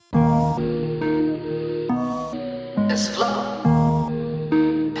This flow.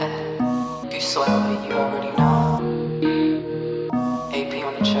 If you swallow it, you already know. AP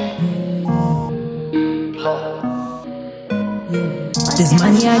on the track. Love. This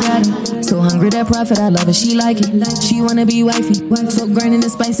money I got it, so hungry that profit, I love it, she like it. She wanna be wifey, so grinding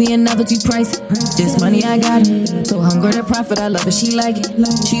and spicy and never too pricey. This money I got it, so hungry that profit, I love it, she like it.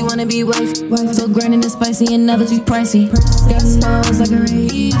 She wanna be wifey, so grinding and spicy and never too pricey. Got stars like a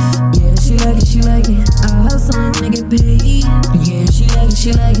rave, yeah, she like it, I hustle and I get paid. Yeah, she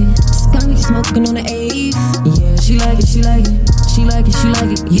like it, skunk smoking on the eighth. Yeah, she like it, yeah,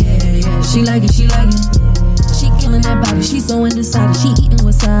 she like it. She killing that body, she so undecided, she eating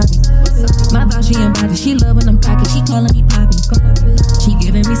wasabi. My vibe she embodied, she loving them cocky, she calling me poppy. She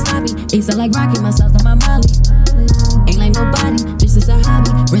giving me sloppy, it sound like Rocky, my sauce on my Molly. Ain't like nobody, this is a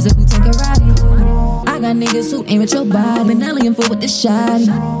hobby, raise a boot, take a ride. I got niggas who aim at your body, been alien for with the shotty.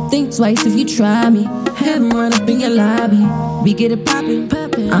 Think twice if you try me, have them run up in your lobby. We get it poppin',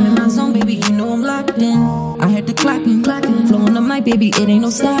 I'm in my zone, baby, you know I'm locked in. I had to clockin', flowin' the mic, baby, it ain't no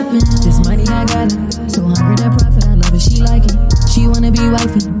stopping. This money I got it, so hungry that profit, I love it, she like it. She wanna be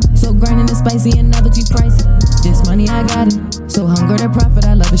wifey, so grinding and spicy and never too pricey. This money I got it, so hungry that profit,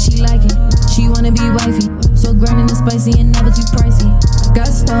 I love it, she like it. She wanna be wifey, so grinding and spicy and never too pricey.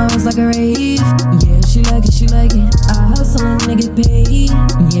 Got stars like a rave, yeah, she like it. I hustle and I get paid,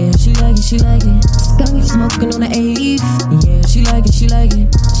 yeah, she like it. Skunk smoking on the eighth, yeah, she like it.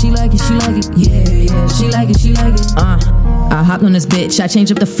 Yeah, she like it. I hopped on this bitch, I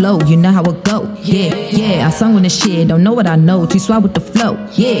changed up the flow, you know how it go. Yeah, I sung on this shit, don't know what I know, too swag with the flow.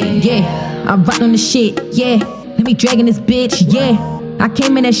 Yeah, I rock on this shit, yeah. Let me dragging this bitch, yeah. I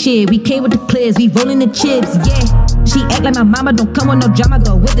came in that shit, we came with the clears, we rolling the chips, yeah. She act like my mama, don't come with no drama,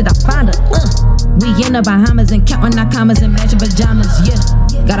 go, where did I find her? We in the Bahamas and counting our commas and matching pajamas, yeah.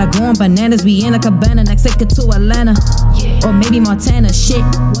 Gotta go on bananas, we in a cabana, next take it to Atlanta. Or maybe Montana, shit,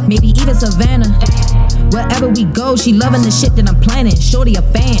 maybe even Savannah. Wherever we go, she loving the shit that I'm planning. Shorty a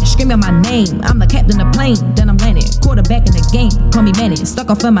fan, screaming my name. I'm the captain of the plane, then I'm landing. Quarterback in the game, call me Manning. Stuck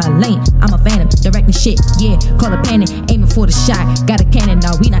off in my lane, I'm a phantom. Directing shit, yeah, call it panic. Aiming for the shot, got a cannon,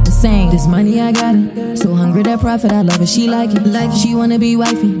 now we not the same. This money I got it, so hungry that profit, I love it, she like it. She wanna be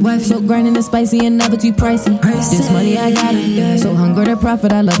wifey, so grinding and spicy and never too pricey. This money I got it, so hungry that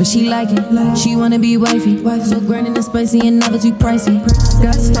profit, I love it, she like it. She wanna be wifey, so grinding and spicy and never too pricey.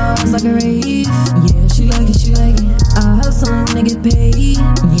 Got stars like a rave, yeah, she like it. I hustle and I get paid,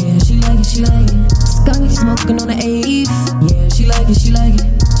 yeah, she like it. Skunk smoking on the eighth, yeah, she like it.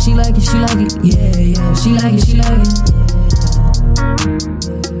 Yeah, she like it.